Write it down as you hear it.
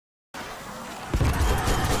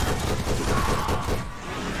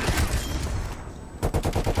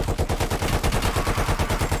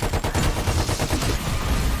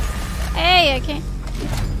Hey, I can't.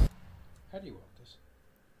 How do you work this?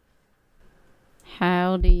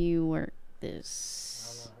 How do you work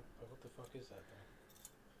this? I don't know. What the fuck is that thing?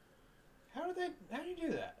 How do you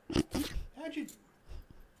do that?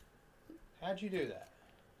 How'd you do that?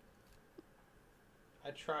 I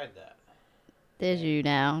tried that. Did you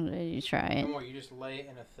now? Did you try it? And what, you just lay it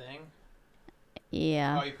in a thing?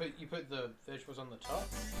 Yeah. Oh, you put the vegetables on the top?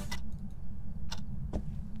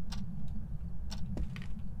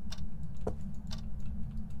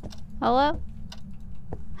 Hello?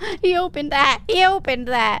 He opened that. He opened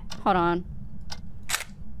that. Hold on.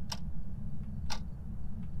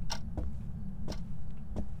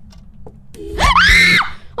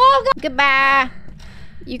 Oh, God. Goodbye.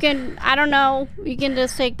 You can, I don't know. You can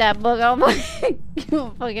just take that book. I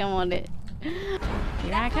don't fucking want it. Here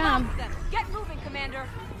I come. Get moving, Commander.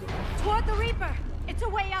 Toward the Reaper. It's a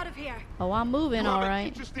way out of here. Oh, I'm moving, all right.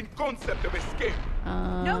 Interesting concept of escape.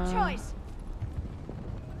 No choice.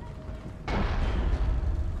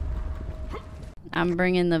 I'm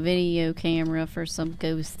bringing the video camera for some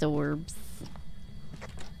ghost orbs.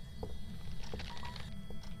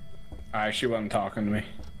 Alright, she wasn't talking to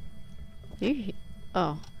me.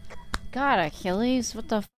 Oh. God, Achilles, what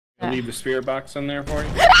the f? I'll leave the spirit box in there for you.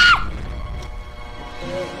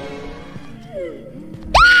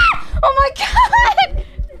 Oh my God!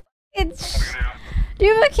 It's. Do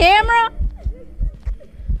you have a camera?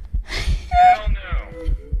 Hell no.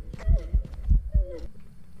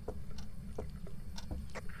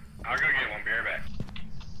 I'll go get one. Be right back.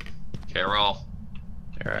 Carol.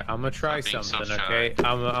 Alright, I'm gonna try Not being something, so shy. okay?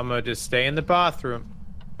 I'm gonna just stay in the bathroom.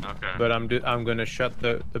 Okay. But I'm gonna shut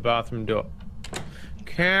the bathroom door.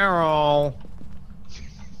 Carol!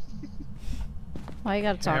 Why you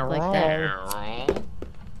gotta talk like that? Carol.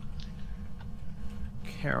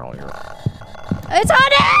 Carol, you're... It's on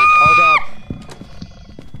it! Hold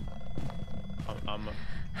up! I'm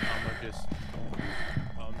just...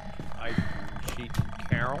 She...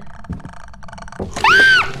 Carol?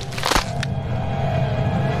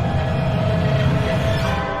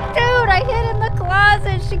 Dude, I hid in the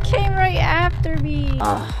closet. She came right after me.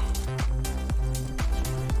 Oh,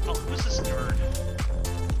 who's this nerd?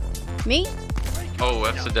 Me? Oh,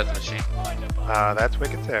 that's the death machine. That's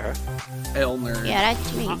Wicked Sarah. L nerd. Yeah,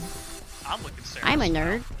 that's me. I'm looking serious. I'm a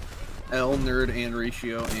nerd. L nerd and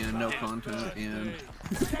ratio and no content and.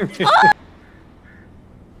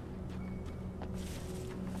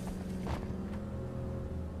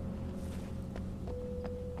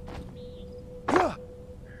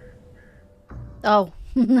 Oh.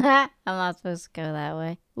 I'm not supposed to go that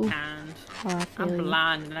way. Ooh. And Oh, I I'm feel you.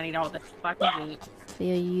 blind and I need all this fucking meat.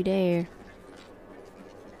 Feel you there.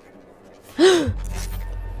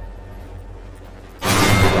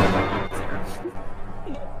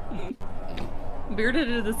 Bearded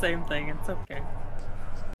did the same thing. It's okay.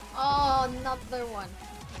 Oh, another one.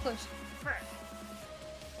 Push.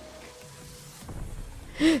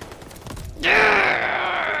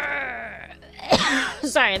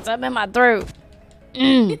 Sorry, it's up in my throat.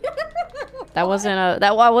 That wasn't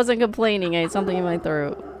I wasn't complaining. I had something in my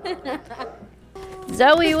throat.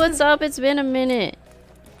 Zoe, what's up? It's been a minute.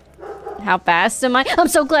 How fast am I? I'm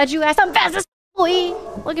so glad you asked. I'm fast as boy.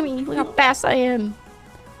 Look at me. Look how fast I am.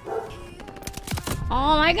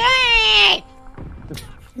 Oh my god!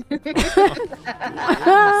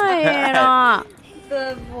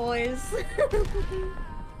 The voice.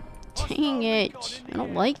 Dang it. I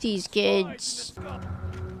don't like these kids.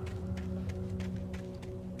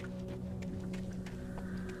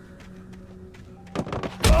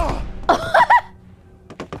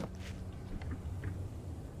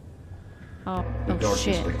 Oh, The darkness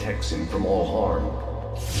shit. protects him from all harm.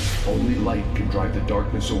 Only light can drive the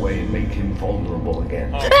darkness away and make him vulnerable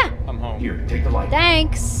again. Oh, I'm home. Here, take the light.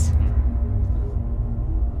 Thanks.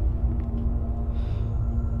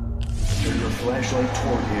 Turn your flashlight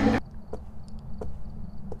toward him.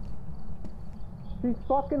 She's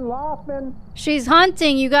fucking laughing! She's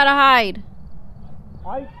hunting. You gotta hide.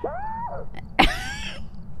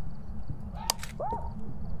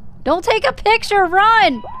 Don't take a picture.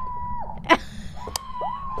 Run.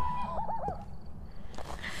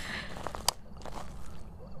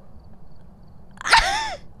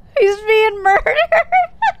 He's being murdered.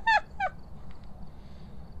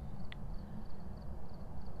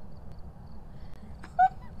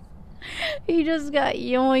 He just got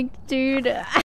yoinked, dude.